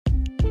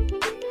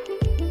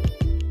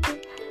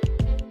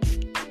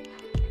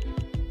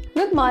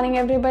Good morning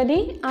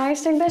everybody. I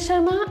Singha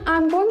Sharma.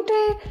 I'm going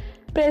to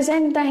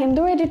present the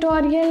Hindu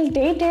editorial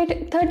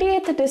dated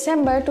 30th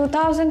December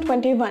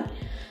 2021.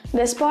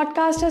 This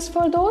podcast is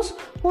for those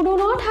who do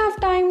not have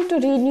time to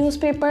read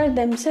newspaper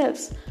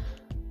themselves.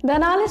 The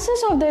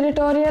analysis of the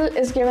editorial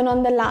is given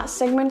on the last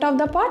segment of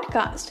the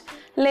podcast.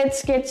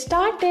 Let's get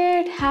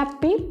started.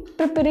 Happy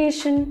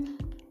preparation.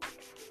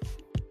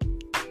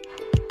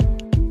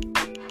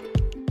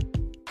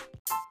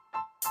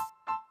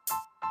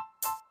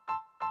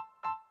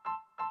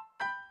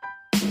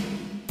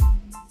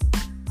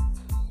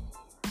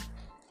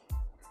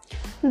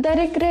 The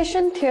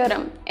regression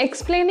theorem,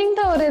 explaining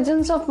the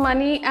origins of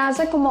money as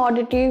a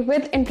commodity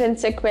with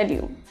intrinsic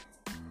value.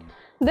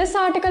 This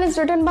article is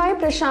written by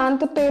Prashant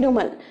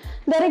Perumal.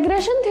 The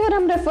regression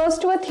theorem refers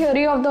to a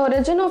theory of the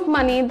origin of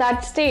money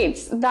that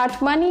states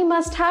that money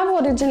must have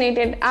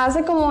originated as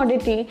a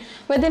commodity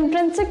with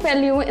intrinsic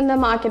value in the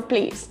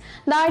marketplace.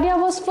 The idea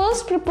was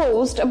first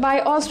proposed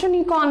by Austrian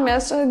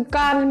economist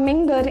Karl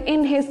Menger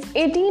in his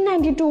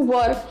 1892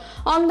 work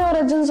on the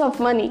origins of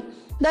money.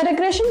 The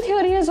regression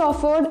theory is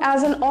offered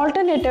as an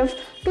alternative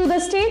to the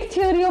state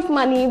theory of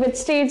money, which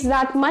states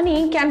that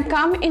money can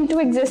come into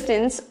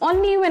existence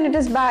only when it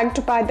is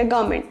backed by the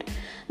government.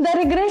 The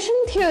regression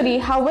theory,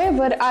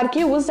 however,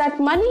 argues that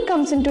money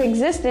comes into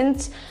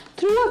existence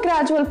through a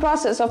gradual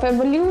process of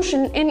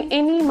evolution in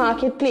any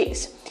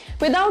marketplace,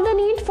 without the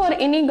need for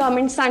any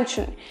government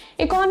sanction.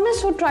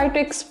 Economists who try to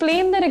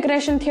explain the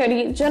regression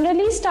theory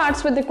generally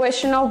starts with the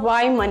question of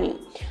why money.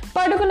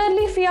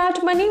 Particularly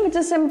fiat money, which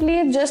is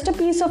simply just a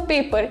piece of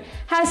paper,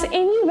 has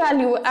any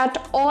value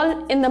at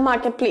all in the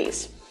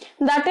marketplace.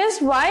 That is,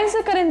 why is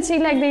a currency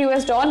like the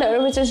US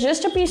dollar, which is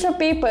just a piece of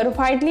paper,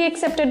 widely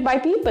accepted by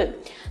people?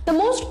 The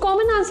most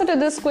common answer to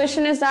this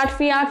question is that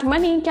fiat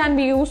money can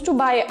be used to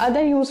buy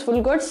other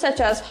useful goods such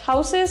as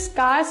houses,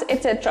 cars,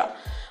 etc.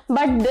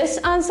 But this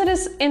answer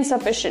is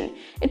insufficient.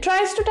 It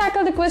tries to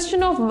tackle the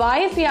question of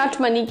why fiat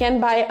money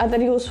can buy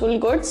other useful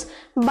goods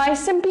by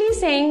simply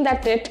saying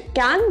that it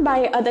can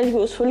buy other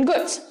useful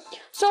goods.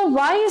 So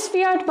why is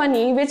fiat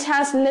money, which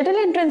has little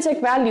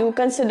intrinsic value,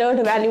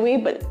 considered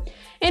valuable?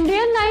 In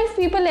real life,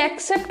 people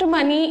accept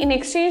money in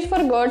exchange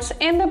for goods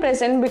in the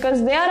present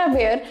because they are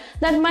aware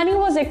that money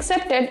was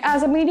accepted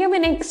as a medium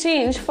in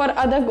exchange for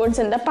other goods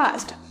in the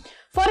past.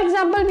 For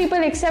example,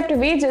 people accept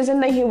wages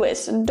in the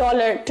US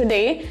dollar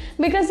today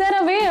because they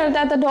are aware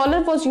that the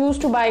dollar was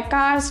used to buy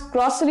cars,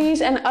 groceries,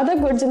 and other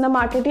goods in the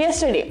market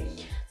yesterday.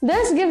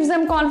 This gives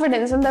them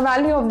confidence in the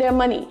value of their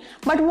money.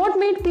 But what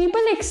made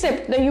people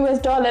accept the US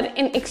dollar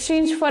in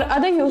exchange for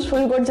other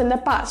useful goods in the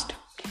past?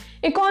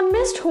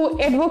 Economists who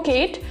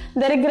advocate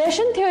the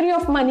regression theory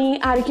of money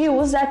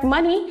argues that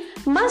money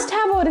must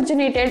have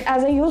originated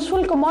as a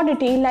useful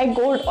commodity like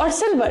gold or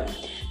silver.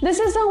 This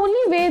is the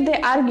only way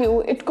they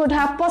argue it could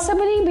have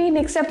possibly been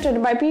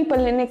accepted by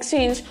people in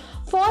exchange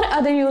for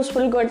other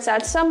useful goods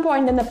at some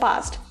point in the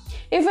past.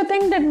 If a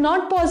thing did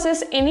not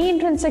possess any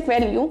intrinsic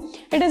value,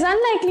 it is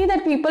unlikely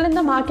that people in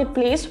the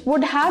marketplace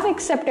would have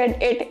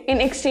accepted it in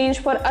exchange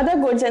for other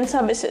goods and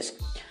services.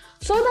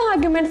 So the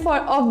argument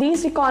of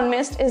these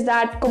economists is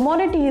that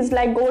commodities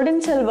like gold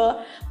and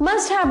silver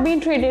must have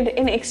been traded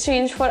in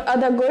exchange for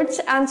other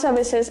goods and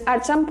services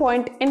at some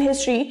point in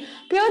history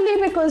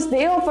purely because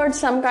they offered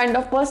some kind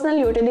of personal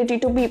utility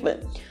to people.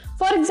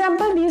 For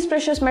example, these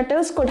precious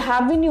metals could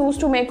have been used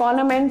to make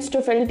ornaments,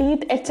 to fill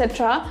teeth,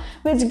 etc.,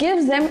 which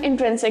gives them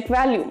intrinsic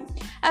value.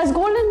 As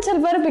gold and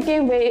silver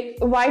became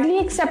widely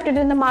accepted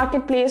in the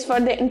marketplace for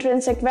their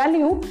intrinsic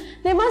value,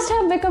 they must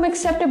have become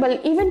acceptable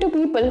even to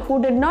people who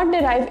did not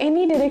derive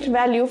any direct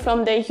value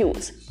from their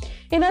use.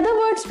 In other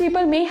words,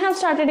 people may have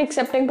started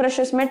accepting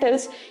precious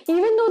metals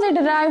even though they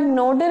derived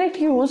no direct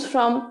use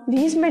from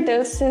these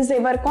metals, since they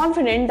were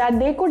confident that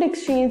they could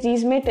exchange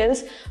these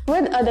metals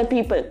with other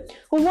people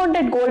who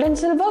wanted gold and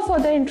silver for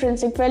their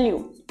intrinsic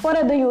value, for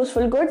other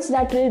useful goods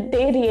that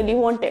they really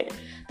wanted.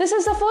 This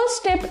is the first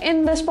step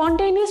in the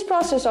spontaneous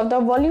process of the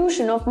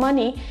evolution of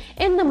money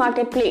in the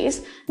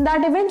marketplace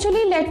that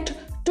eventually led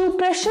to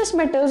precious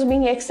metals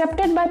being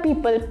accepted by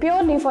people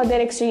purely for their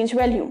exchange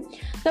value.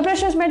 The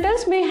precious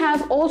metals may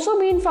have also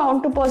been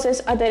found to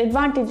possess other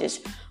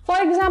advantages.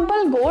 For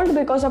example, gold,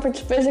 because of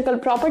its physical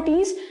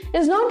properties,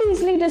 is not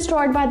easily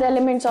destroyed by the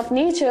elements of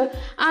nature,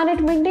 and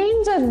it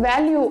maintains a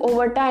value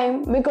over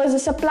time because the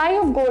supply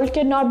of gold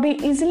cannot be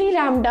easily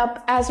ramped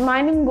up, as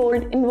mining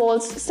gold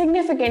involves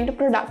significant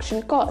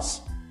production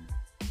costs.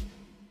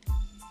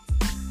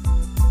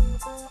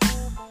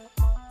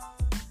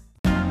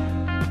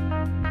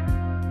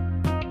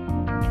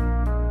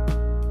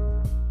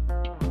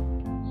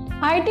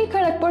 IIT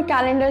Kharagpur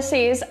calendar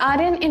says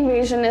Aryan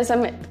invasion is a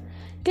myth.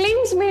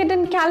 Claims made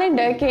in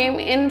calendar came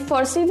in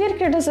for severe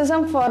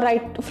criticism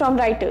from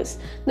writers.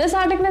 This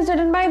article is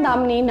written by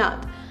Damini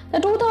Nath. The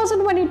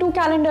 2022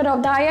 calendar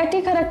of the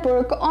IIT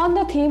Kharagpur on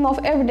the theme of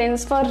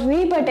evidence for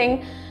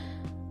rebutting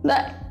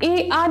the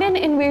Aryan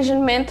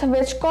invasion myth,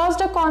 which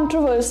caused a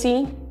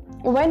controversy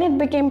when it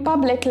became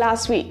public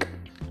last week,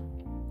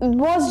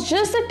 was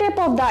just the tip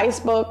of the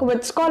iceberg,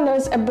 with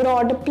scholars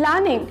abroad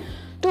planning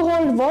to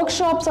hold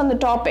workshops on the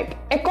topic,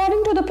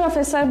 according to the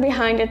professor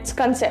behind its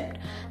concept.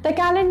 The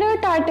calendar,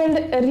 titled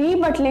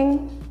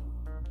Rebutting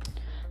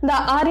the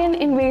Aryan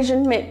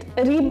Invasion Myth,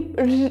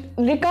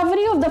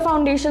 Recovery of the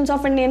Foundations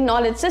of Indian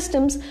Knowledge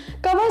Systems,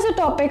 covers the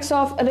topics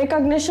of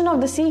recognition of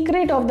the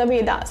secret of the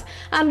Vedas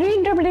and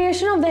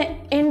reinterpretation of the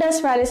Indus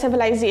Valley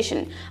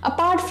civilization,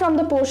 apart from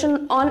the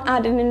portion on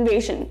Aryan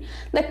invasion.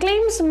 The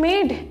claims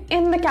made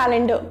in the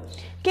calendar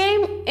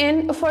came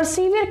in for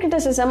severe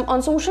criticism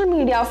on social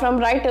media from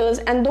writers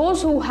and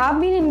those who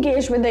have been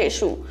engaged with the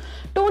issue.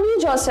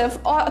 Tony Joseph,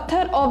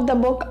 author of the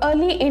book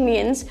Early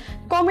Indians,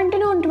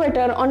 commented on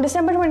Twitter on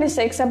December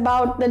 26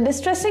 about the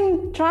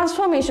distressing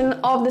transformation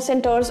of the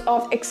centers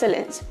of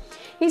excellence.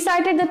 He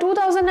cited the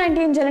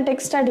 2019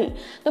 genetic study,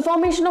 The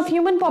Formation of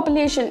Human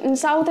Population in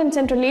South and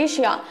Central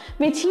Asia,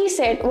 which he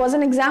said was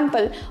an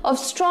example of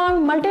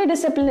strong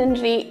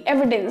multidisciplinary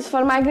evidence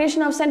for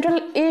migration of Central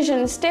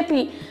Asian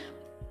steppe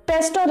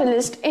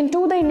pastoralists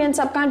into the Indian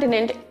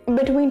subcontinent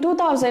between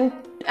 2000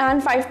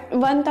 and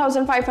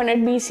 1500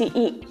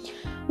 BCE.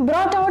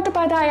 Brought out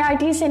by the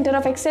IIT Center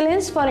of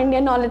Excellence for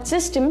Indian Knowledge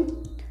System,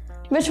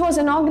 which was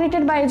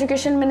inaugurated by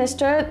Education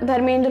Minister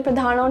Dharmendra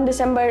Pradhan on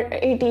December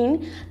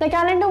 18, the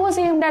calendar was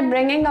aimed at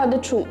bringing out the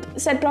truth,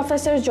 said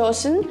Professor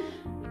Johnson,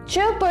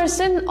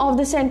 chairperson of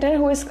the center,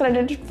 who is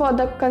credited for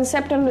the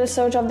concept and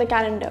research of the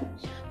calendar.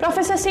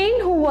 Professor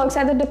Sen, who works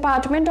at the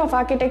Department of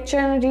Architecture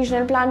and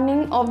Regional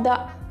Planning of the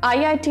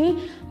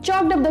IIT,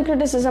 chalked up the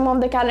criticism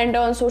of the calendar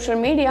on social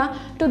media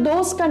to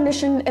those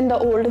conditioned in the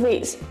old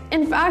ways.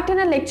 In fact, in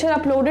a lecture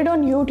uploaded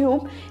on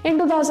YouTube in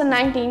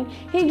 2019,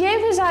 he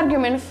gave his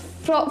argument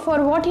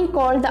for what he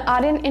called the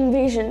Aryan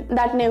invasion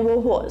that never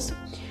was.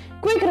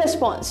 Quick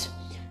response.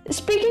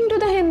 Speaking to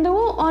the Hindu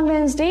on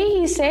Wednesday,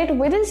 he said,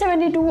 within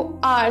 72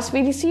 hours,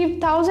 we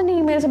received 1,000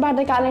 emails about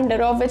the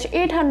calendar, of which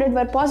 800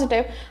 were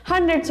positive,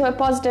 hundreds were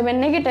positive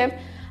and negative,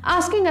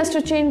 asking us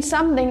to change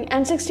something,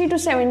 and 60 to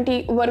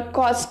 70 were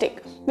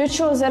caustic, which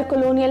shows their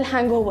colonial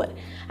hangover.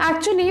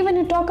 Actually, when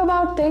you talk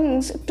about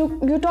things,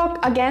 you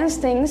talk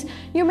against things,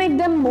 you make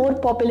them more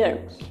popular.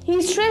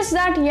 He stressed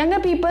that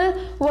younger people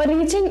were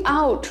reaching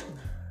out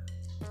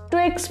to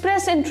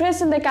express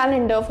interest in the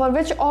calendar, for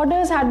which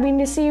orders had been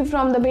received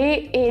from the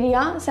Bay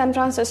Area, San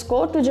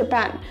Francisco to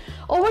Japan.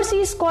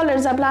 Overseas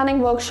scholars are planning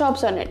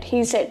workshops on it,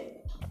 he said.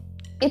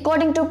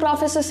 According to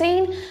Professor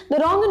Sen, the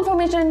wrong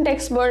information in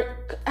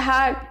textbook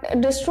had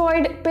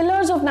destroyed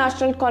pillars of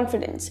national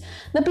confidence.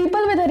 The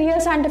people with a real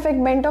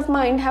scientific bent of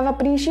mind have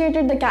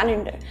appreciated the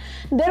calendar.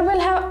 There will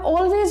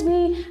always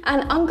be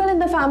an uncle in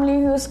the family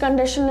who is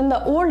conditioned in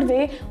the old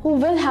way who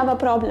will have a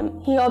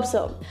problem, he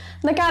observed.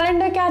 The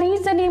calendar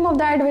carries the name of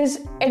the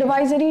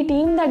advisory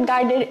team that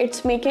guided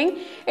its making.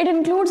 It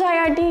includes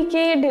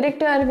IIT-K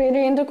Director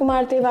Virendra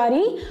Kumar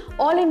Tiwari,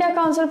 All India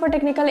Council for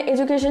Technical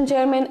Education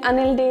Chairman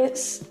Anil De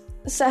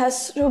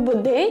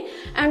Sahasrabuddhe,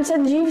 and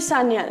Sanjeev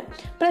Sanyal,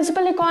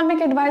 Principal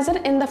Economic Advisor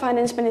in the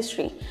Finance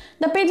Ministry.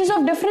 The pages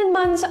of different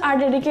months are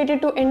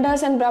dedicated to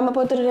Indus and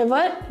Brahmaputra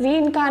River,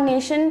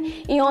 reincarnation,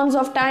 eons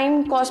of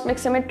time, cosmic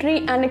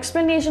symmetry, and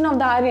explanation of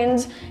the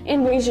Aryans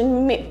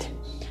invasion myth.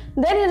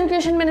 Then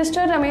Education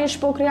Minister Ramesh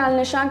Pokhriyal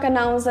Nishank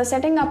announced the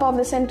setting up of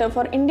the Center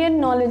for Indian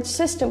Knowledge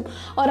System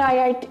or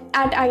IIT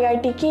at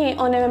IIT-K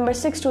on November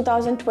 6,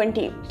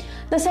 2020.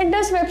 The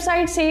center's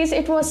website says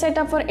it was set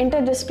up for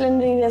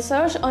interdisciplinary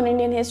research on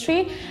Indian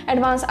history,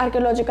 advanced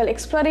archaeological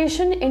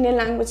exploration, Indian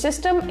language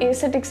system,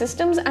 aesthetic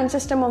systems and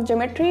system of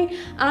geometry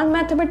and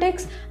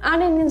mathematics,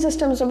 and Indian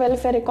systems of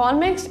welfare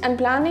economics and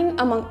planning,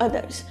 among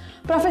others.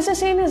 Professor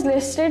Sen is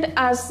listed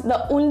as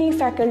the only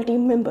faculty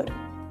member.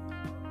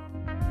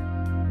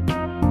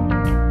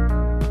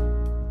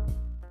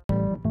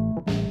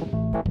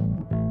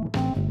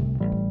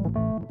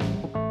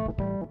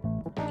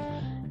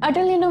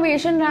 Atal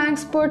Innovation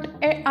Ranks put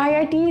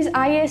IITs,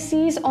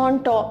 ISCs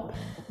on top.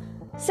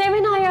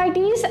 7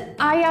 IITs,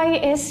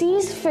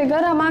 IISCs figure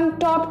among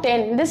top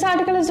 10. This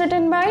article is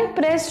written by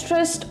Press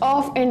Trust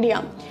of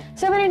India.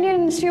 7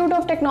 Indian Institute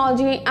of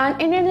Technology and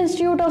Indian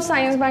Institute of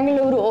Science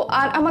Bangalore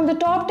are among the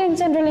top 10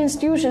 central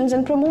institutions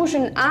in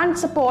promotion and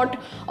support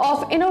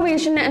of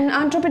innovation and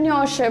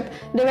entrepreneurship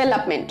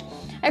development.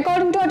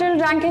 According to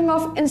Atal ranking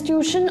of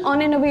institution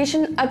on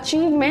innovation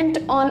achievement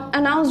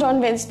announced on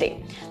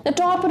Wednesday. The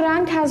top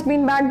rank has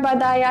been backed by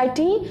the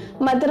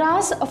IIT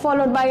Madras,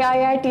 followed by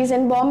IITs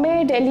in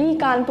Bombay, Delhi,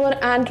 Kanpur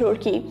and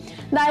Roorkee.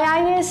 The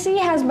IISc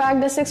has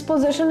bagged the 6th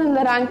position in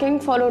the ranking,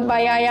 followed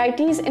by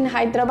IITs in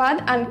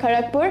Hyderabad and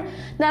Kharagpur,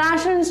 the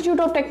National Institute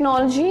of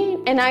Technology,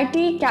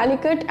 NIT,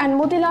 Calicut and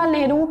Motilal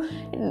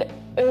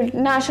Nehru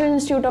National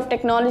Institute of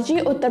Technology,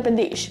 Uttar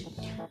Pradesh.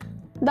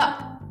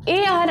 The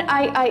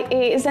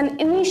ARIIA is an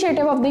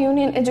initiative of the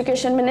Union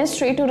Education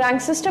Ministry to rank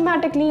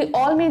systematically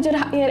all major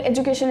higher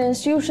education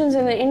institutions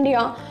in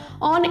India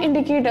on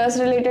indicators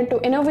related to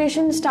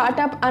innovation,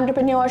 startup,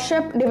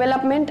 entrepreneurship,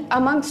 development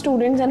among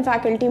students and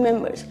faculty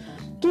members.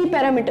 Key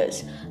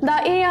parameters. The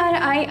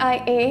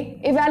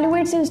ARIIA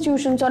evaluates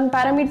institutions on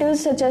parameters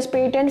such as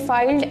patent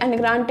filed and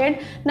granted,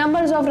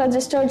 numbers of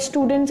registered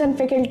students and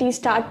faculty,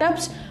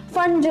 startups,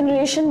 fund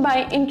generation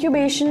by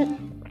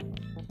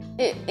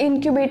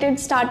incubated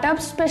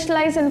startups,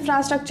 specialized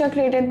infrastructure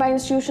created by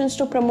institutions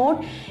to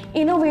promote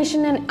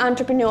innovation and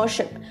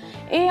entrepreneurship.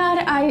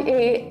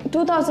 ARIA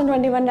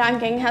 2021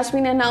 ranking has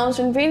been announced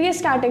in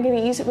various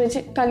categories, which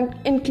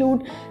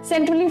include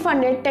centrally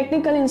funded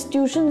technical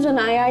institutions on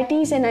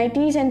IITs,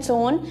 NITs, and so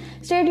on,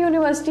 state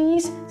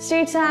universities,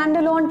 state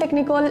standalone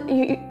technical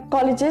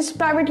colleges,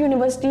 private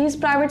universities,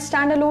 private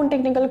standalone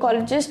technical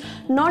colleges,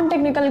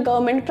 non-technical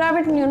government,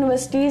 private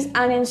universities,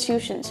 and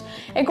institutions.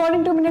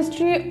 According to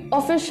ministry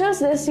officials,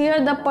 this year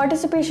the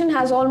participation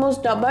has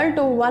almost doubled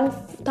to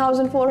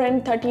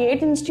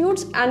 1,438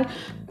 institutes and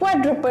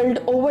quadrupled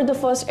over the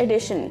first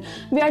edition.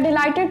 We are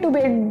delighted to be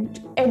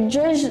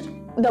adjudged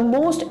the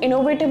most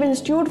innovative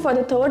institute for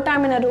the third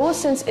time in a row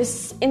since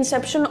its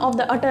inception of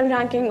the Atal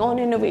ranking on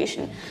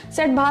innovation,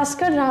 said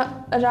Bhaskar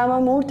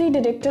Ramamurthy,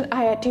 director,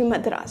 IIT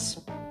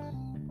Madras.